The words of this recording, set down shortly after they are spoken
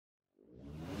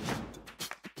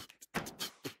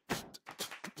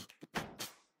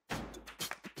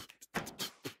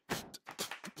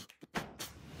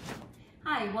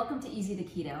Hi, welcome to Easy to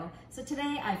Keto. So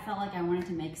today I felt like I wanted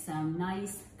to make some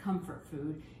nice comfort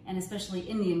food, and especially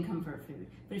Indian comfort food.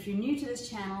 But if you're new to this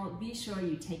channel, be sure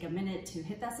you take a minute to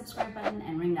hit that subscribe button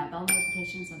and ring that bell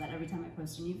notification so that every time I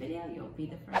post a new video, you'll be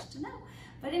the first to know.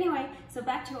 But anyway, so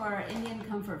back to our Indian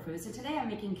comfort food. So today I'm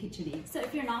making khichdi. So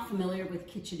if you're not familiar with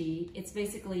khichdi, it's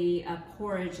basically a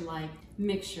porridge-like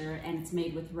mixture, and it's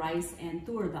made with rice and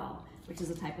toor dal, which is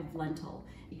a type of lentil.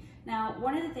 Now,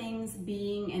 one of the things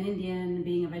being an Indian,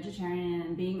 being a vegetarian,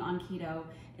 and being on keto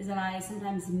is that I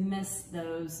sometimes miss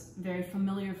those very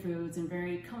familiar foods and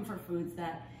very comfort foods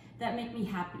that make me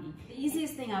happy. The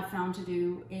easiest thing I've found to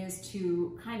do is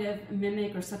to kind of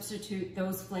mimic or substitute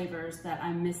those flavors that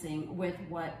I'm missing with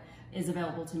what is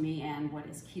available to me and what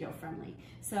is keto friendly.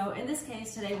 So in this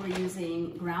case, today we're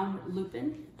using ground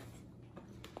lupin.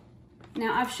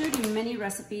 Now, I've showed you many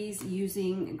recipes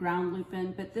using ground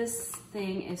lupin, but this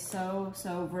thing is so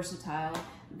versatile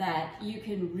that you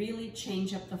can really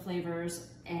change up the flavors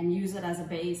and use it as a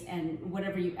base, and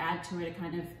whatever you add to it, it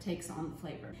kind of takes on the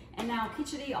flavor. And now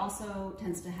khichdi also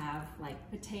tends to have like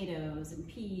potatoes and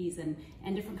peas and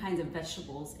different kinds of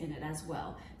vegetables in it as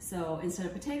well. So instead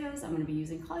of potatoes, I'm going to be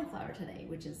using cauliflower today,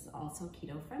 which is also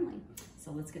keto friendly.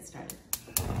 So let's get started.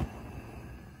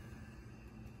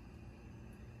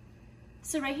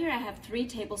 So right here I have 3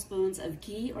 tablespoons of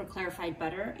ghee or clarified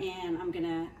butter, and I'm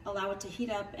gonna allow it to heat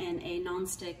up in a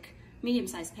non-stick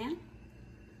medium-sized pan.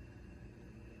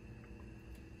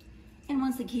 And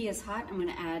once the ghee is hot, I'm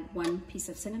gonna add 1 piece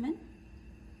of cinnamon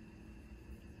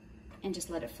and just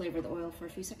let it flavor the oil for a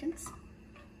few seconds.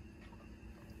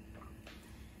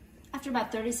 After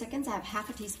about 30 seconds, I have half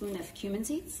a teaspoon of cumin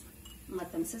seeds and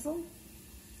let them sizzle.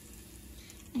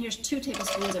 And here's 2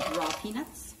 tablespoons of raw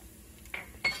peanuts.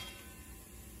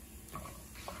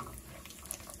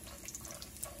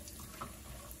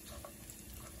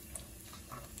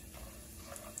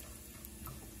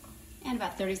 And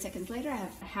about 30 seconds later, I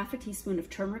have half a teaspoon of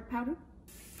turmeric powder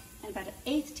and about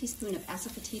 1/8 teaspoon of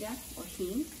Asafoetida or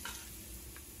Hing.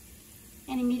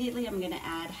 And immediately I'm going to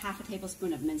add half a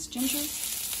tablespoon of minced ginger. It's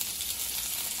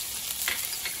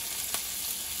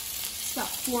about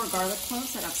 4 garlic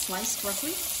cloves that I've sliced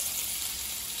roughly.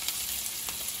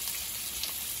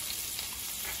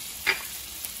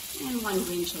 And 1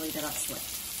 green chili that I've slit.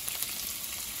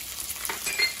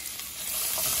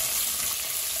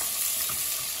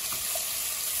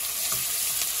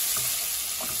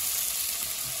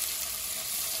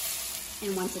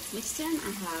 And once it's mixed in,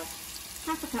 I have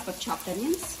half a cup of chopped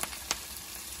onions.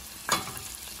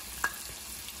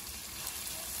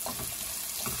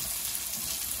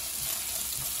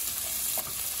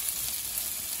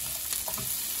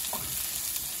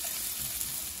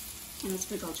 And let's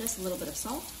sprinkle just a little bit of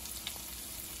salt.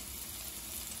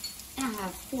 And I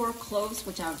have 4 cloves,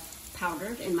 which I've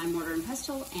powdered in my mortar and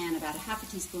pestle, and about half a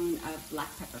teaspoon of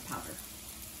black pepper powder.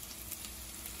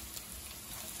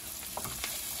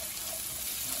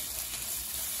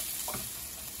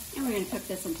 And we're going to cook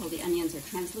this until the onions are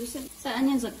translucent. So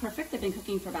onions look perfect. They've been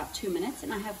cooking for about 2 minutes,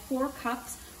 and I have 4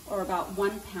 cups or about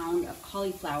 1 pound of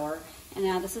cauliflower. And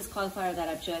now this is cauliflower that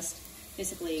I've just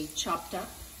basically chopped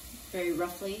up very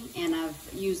roughly, and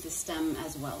I've used the stem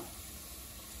as well.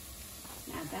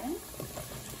 Add that in.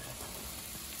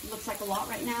 It looks like a lot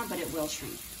right now, but it will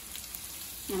shrink.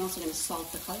 And I'm also going to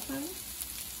salt the cauliflower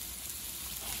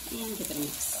and give it a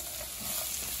mix.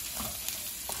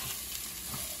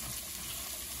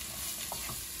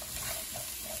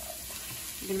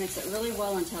 You're going to mix it really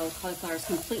well until the cauliflower is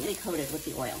completely coated with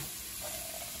the oil.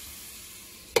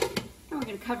 And we're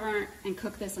going to cover and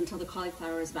cook this until the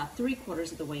cauliflower is about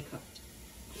 3/4 of the way cooked.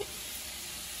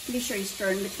 Be sure you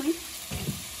stir in between.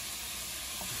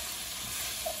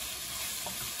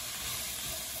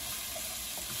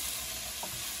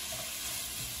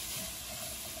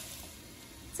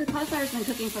 So the cauliflower has been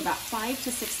cooking for about 5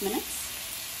 to 6 minutes.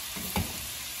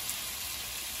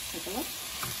 Take a look.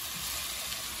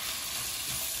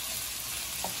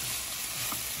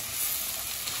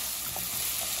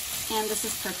 And this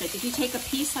is perfect. If you take a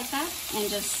piece like that and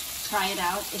just try it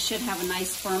out, it should have a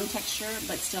nice firm texture,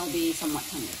 but still be somewhat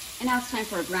tender. And now it's time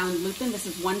for a ground lupin. This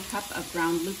is 1 cup of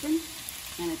ground lupin,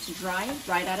 and it's dry,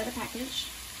 right out of the package.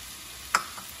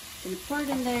 I'm gonna pour it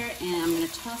in there, and I'm gonna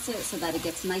toss it so that it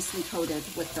gets nicely coated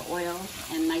with the oil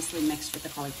and nicely mixed with the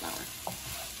cauliflower.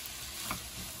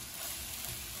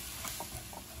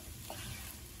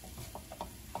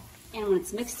 And when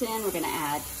it's mixed in, we're gonna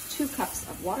add 2 cups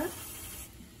of water.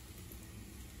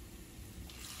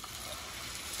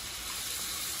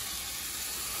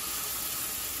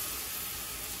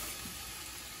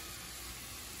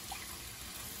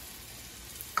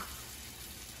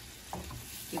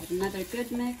 Give it it another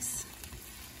good mix.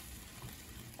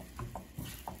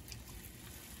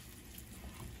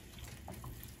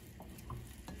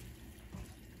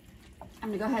 I'm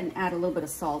gonna go ahead and add a little bit of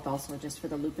salt also just for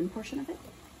the lupin portion of it.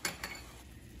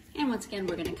 And once again,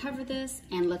 we're gonna cover this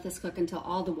and let this cook until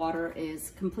all the water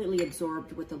is completely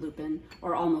absorbed with the lupin,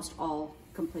 or almost all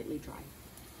completely dry.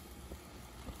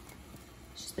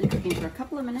 She's been cooking for a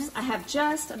couple of minutes. I have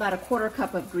just about a quarter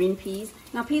cup of green peas.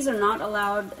 Now, peas are not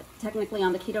allowed technically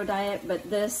on the keto diet, but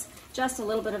this, just a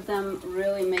little bit of them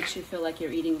really makes you feel like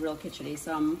you're eating real khichdi.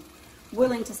 So I'm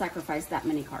willing to sacrifice that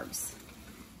many carbs.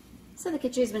 So the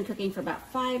khichdi has been cooking for about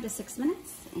 5 to 6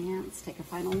 minutes, and let's take a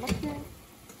final look here.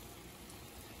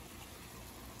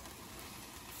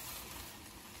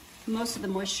 Most of the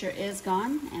moisture is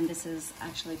gone, and this is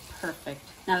actually perfect.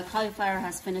 Now the cauliflower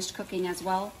has finished cooking as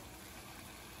well.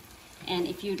 And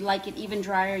if you'd like it even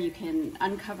drier, you can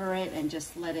uncover it and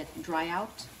just let it dry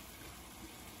out.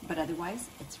 But otherwise,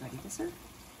 it's ready to serve.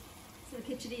 So the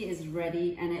khichdi is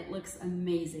ready and it looks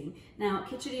amazing. Now,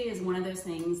 khichdi is one of those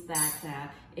things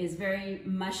that is very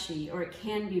mushy, or it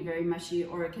can be very mushy,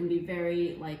 or it can be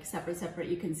very like separate.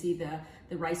 You can see the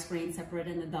rice grain separate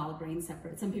and the dal grain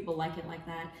separate. Some people like it like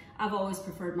that. I've always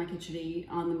preferred my khichdi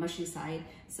on the mushy side.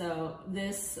 So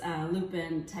this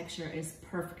lupin texture is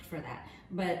perfect for that.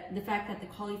 But the fact that the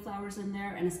cauliflower's in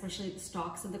there, and especially the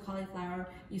stalks of the cauliflower,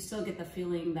 you still get the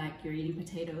feeling like you're eating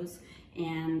potatoes.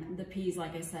 And the peas,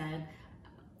 like I said,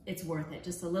 it's worth it.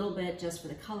 Just a little bit just for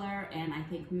the color, and I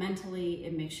think mentally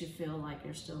it makes you feel like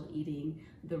you're still eating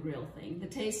the real thing. The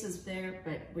taste is there,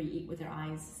 but we eat with our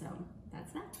eyes, so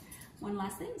that's that. One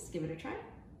last thing, let's give it a try.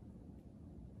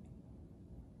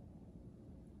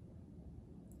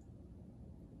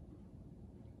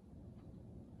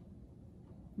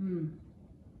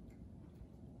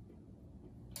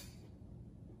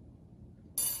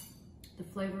 The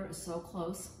flavor is so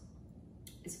close.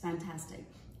 It's fantastic.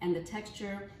 And the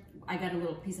texture, I got a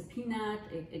little piece of peanut.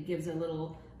 It gives a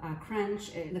little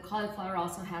crunch. The cauliflower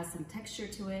also has some texture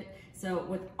to it. So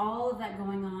with all of that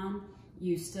going on,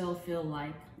 you still feel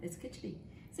like it's khichdi.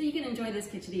 So you can enjoy this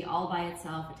khichdi all by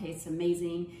itself. It tastes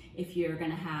amazing. If you're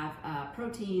gonna have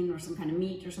protein or some kind of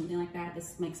meat or something like that,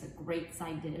 this makes a great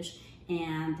side dish.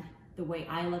 And the way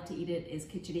I love to eat it is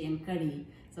khichdi and curry.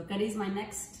 So curry is my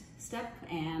next step,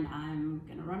 and I'm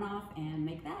gonna run off and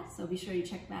make that. So be sure you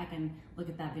check back and look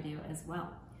at that video as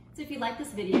well. So if you like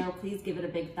this video, please give it a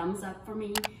big thumbs up for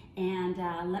me, and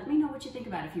let me know what you think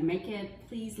about it. If you make it,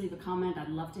 please leave a comment. I'd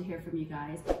love to hear from you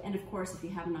guys. And of course, if you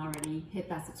haven't already, hit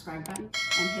that subscribe button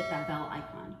and hit that bell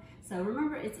icon. So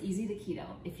remember, it's easy to keto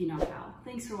if you know how.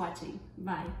 Thanks for watching.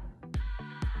 Bye.